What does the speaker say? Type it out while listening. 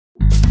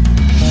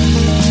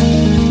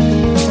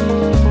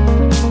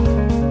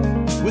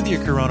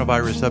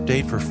coronavirus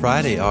update for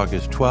Friday,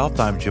 August 12th.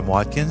 I'm Jim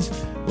Watkins.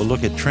 We'll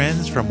look at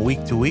trends from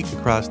week to week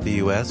across the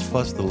U.S.,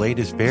 plus the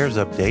latest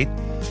VAERS update.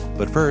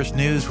 But first,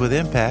 news with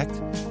impact.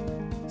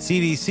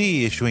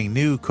 CDC issuing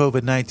new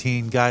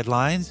COVID-19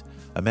 guidelines.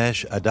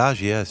 Amesh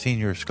Adagia, a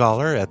senior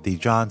scholar at the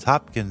Johns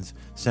Hopkins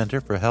Center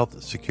for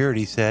Health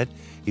Security, said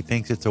he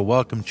thinks it's a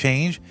welcome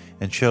change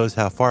and shows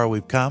how far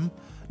we've come.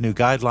 New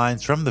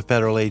guidelines from the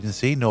federal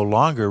agency no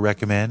longer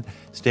recommend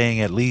staying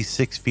at least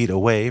 6 feet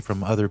away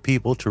from other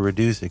people to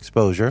reduce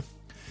exposure.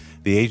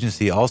 The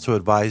agency also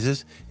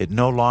advises it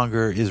no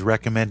longer is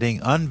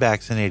recommending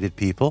unvaccinated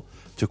people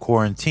to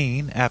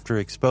quarantine after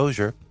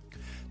exposure.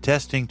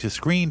 Testing to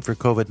screen for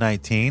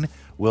COVID-19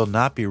 will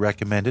not be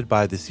recommended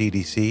by the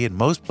CDC in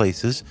most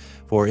places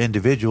for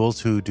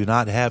individuals who do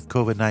not have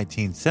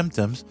COVID-19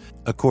 symptoms,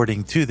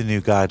 according to the new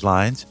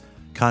guidelines.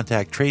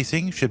 Contact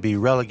tracing should be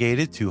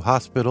relegated to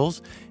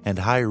hospitals and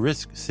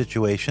high-risk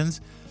situations,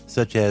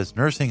 such as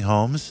nursing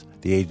homes,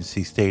 the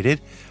agency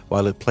stated,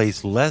 while it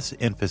placed less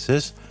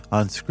emphasis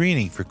on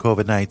screening for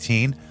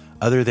COVID-19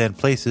 other than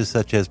places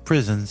such as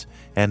prisons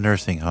and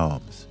nursing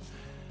homes.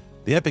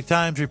 The Epoch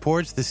Times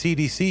reports the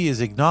CDC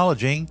is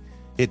acknowledging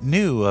it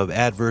knew of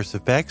adverse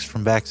effects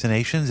from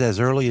vaccinations as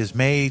early as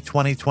May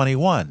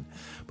 2021,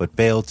 but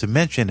failed to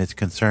mention its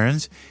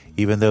concerns,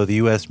 even though the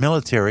U.S.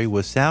 military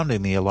was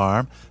sounding the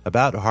alarm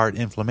about heart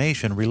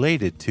inflammation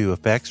related to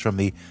effects from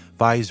the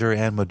Pfizer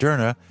and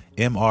Moderna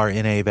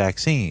mRNA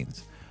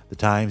vaccines. The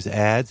Times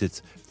adds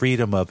its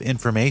Freedom of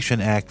Information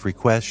Act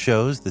request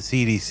shows the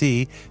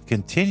CDC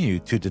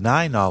continued to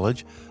deny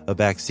knowledge of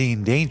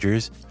vaccine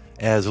dangers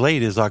as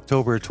late as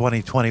October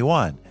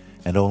 2021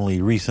 and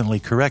only recently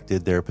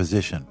corrected their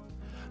position.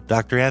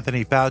 Dr.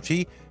 Anthony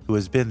Fauci, who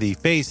has been the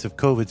face of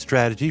COVID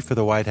strategy for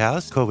the White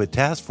House COVID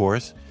task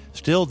force,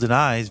 still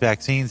denies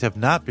vaccines have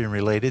not been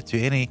related to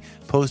any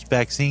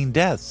post-vaccine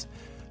deaths.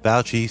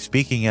 Fauci,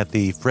 speaking at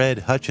the Fred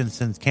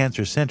Hutchinson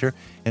Cancer Center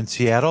in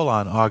Seattle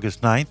on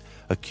August 9th,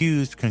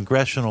 accused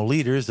congressional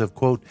leaders of,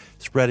 quote,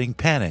 spreading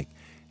panic,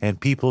 and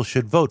people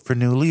should vote for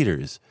new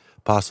leaders,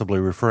 possibly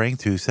referring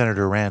to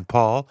Senator Rand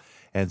Paul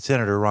and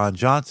Senator Ron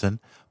Johnson,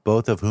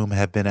 both of whom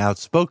have been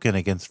outspoken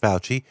against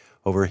Fauci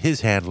over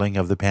his handling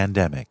of the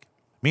pandemic.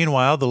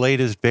 Meanwhile, the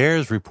latest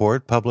VAERS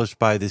report published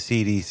by the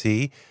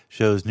CDC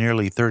shows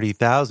nearly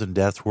 30,000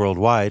 deaths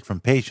worldwide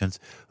from patients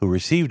who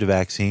received a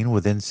vaccine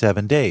within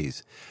 7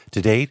 days.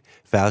 To date,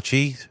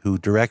 Fauci, who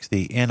directs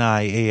the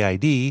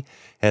NIAID,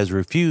 has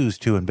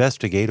refused to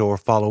investigate or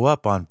follow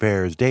up on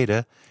VAERS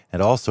data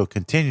and also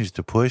continues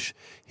to push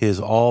his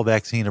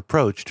all-vaccine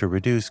approach to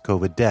reduce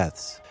COVID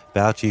deaths.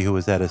 Fauci, who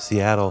was at a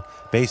Seattle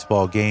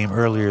baseball game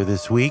earlier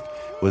this week,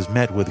 was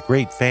met with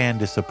great fan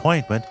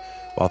disappointment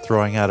while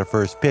throwing out a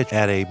first pitch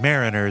at a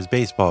Mariners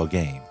baseball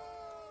game.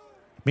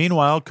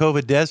 Meanwhile,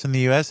 COVID deaths in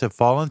the U.S. have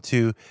fallen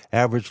to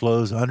average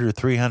lows under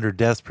 300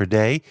 deaths per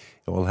day,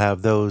 and we'll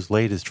have those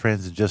latest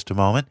trends in just a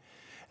moment.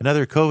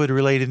 Another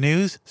COVID-related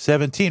news,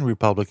 17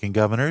 Republican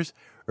governors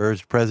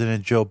urged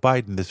President Joe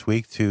Biden this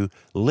week to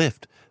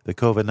lift the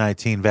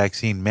COVID-19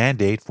 vaccine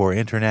mandate for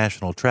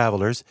international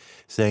travelers,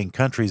 saying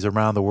countries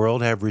around the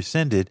world have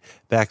rescinded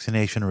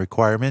vaccination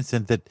requirements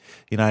and that the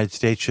United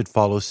States should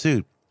follow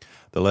suit.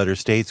 The letter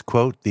states,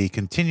 quote, the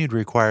continued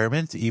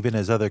requirements, even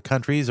as other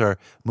countries are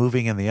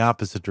moving in the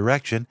opposite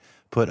direction,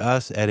 put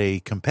us at a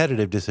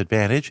competitive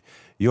disadvantage.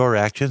 Your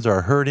actions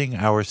are hurting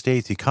our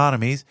states'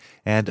 economies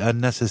and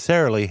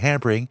unnecessarily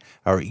hampering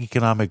our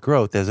economic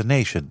growth as a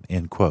nation,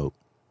 end quote.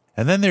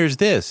 And then there's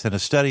this. In a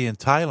study in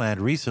Thailand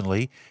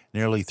recently,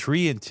 nearly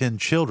 3 in 10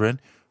 children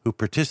who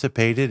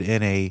participated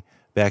in a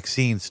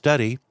vaccine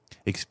study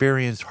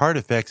experienced heart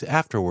effects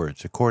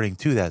afterwards, according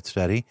to that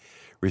study.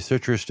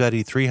 Researchers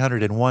studied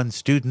 301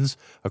 students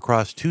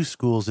across 2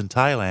 schools in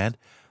Thailand.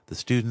 The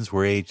students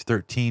were aged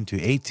 13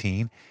 to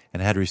 18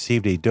 and had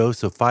received a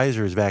dose of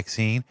Pfizer's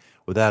vaccine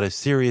without a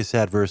serious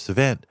adverse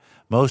event.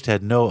 Most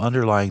had no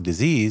underlying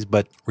disease,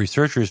 but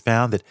researchers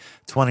found that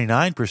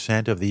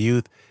 29% of the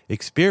youth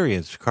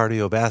experienced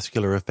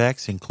cardiovascular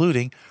effects,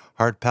 including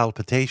heart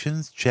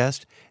palpitations,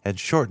 chest, and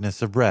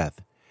shortness of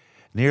breath.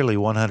 Nearly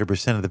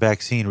 100% of the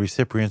vaccine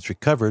recipients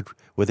recovered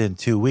within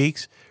 2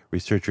 weeks,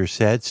 researchers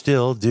said.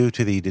 Still, due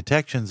to the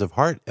detections of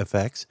heart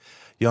effects,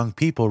 young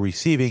people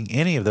receiving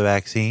any of the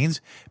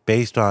vaccines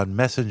based on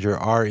messenger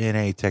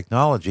RNA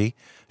technology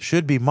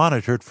should be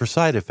monitored for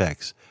side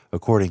effects,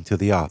 according to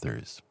the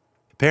authors.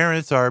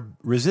 Parents are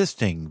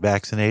resisting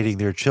vaccinating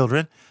their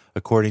children,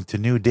 according to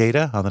new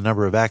data on the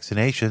number of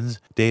vaccinations.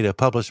 Data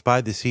published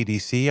by the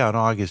CDC on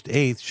August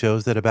 8th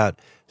shows that about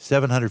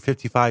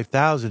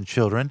 755,000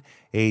 children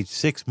aged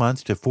 6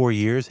 months to 4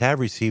 years have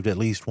received at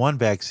least one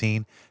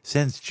vaccine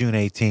since June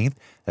 18th.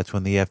 That's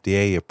when the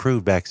FDA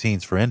approved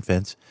vaccines for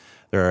infants.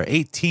 There are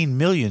 18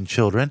 million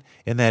children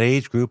in that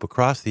age group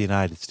across the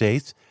United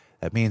States.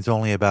 That means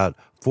only about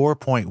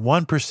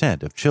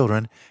 4.1% of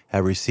children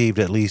have received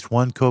at least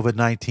one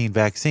COVID-19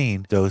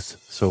 vaccine dose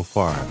so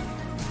far.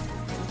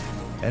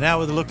 And now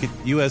with a look at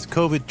U.S.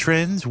 COVID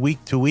trends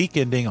week to week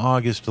ending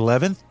August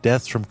 11th.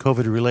 Deaths from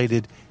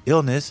COVID-related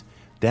illness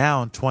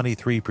down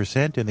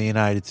 23% in the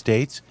United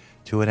States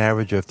to an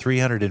average of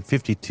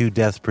 352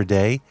 deaths per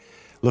day.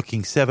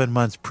 Looking 7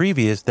 months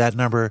previous, that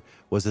number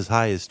was as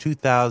high as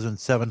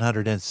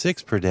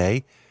 2,706 per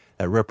day.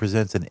 That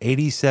represents an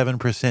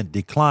 87%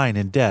 decline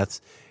in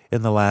deaths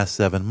in the last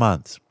 7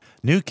 months.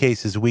 New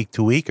cases week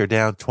to week are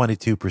down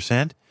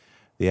 22%.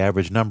 The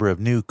average number of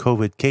new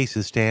COVID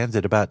cases stands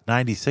at about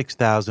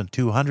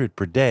 96,200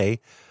 per day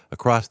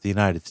across the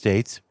United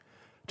States.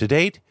 To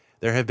date,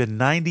 there have been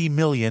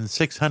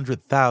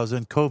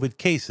 90,600,000 COVID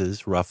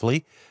cases,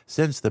 roughly,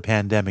 since the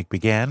pandemic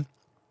began,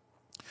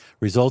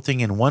 resulting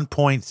in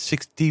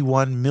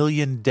 1.61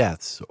 million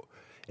deaths,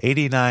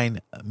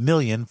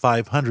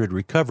 89,500,000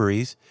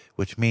 recoveries,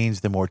 which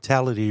means the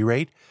mortality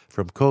rate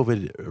from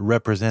COVID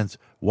represents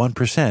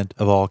 1%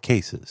 of all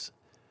cases.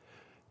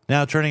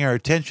 Now turning our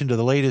attention to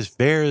the latest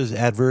VAERS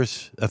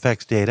adverse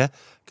effects data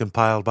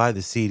compiled by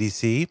the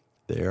CDC.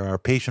 There are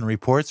patient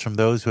reports from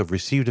those who have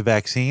received a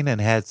vaccine and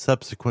had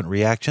subsequent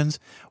reactions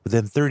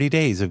within 30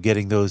 days of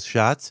getting those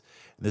shots.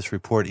 This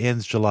report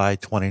ends July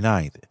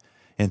 29th.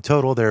 In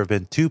total, there have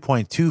been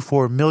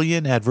 2.24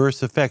 million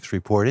adverse effects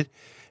reported,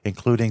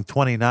 including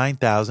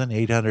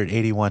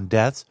 29,881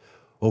 deaths,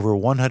 over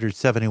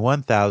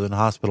 171,000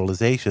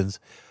 hospitalizations,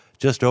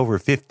 just over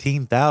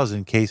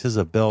 15,000 cases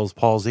of Bell's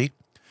palsy,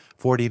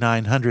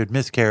 4,900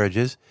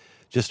 miscarriages,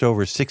 just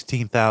over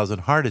 16,000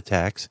 heart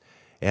attacks,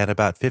 and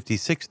about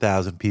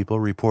 56,000 people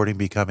reporting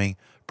becoming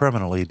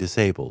permanently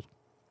disabled.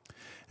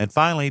 And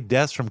finally,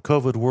 deaths from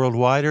COVID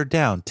worldwide are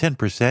down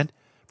 10%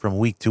 from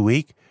week to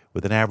week,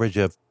 with an average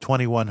of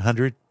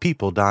 2,100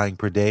 people dying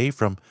per day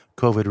from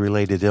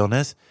COVID-related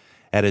illness.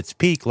 At its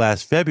peak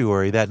last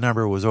February, that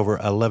number was over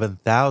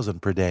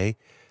 11,000 per day,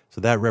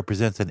 so that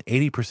represents an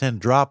 80%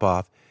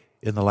 drop-off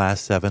in the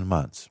last 7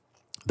 months.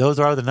 Those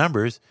are the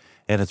numbers,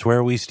 and it's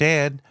where we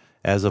stand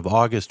as of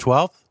August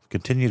 12th.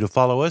 Continue to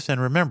follow us,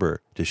 and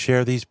remember to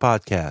share these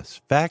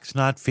podcasts. Facts,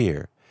 not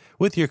fear.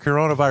 With your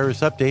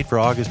coronavirus update for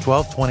August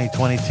 12th,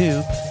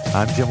 2022,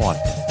 I'm Jim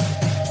Watkins.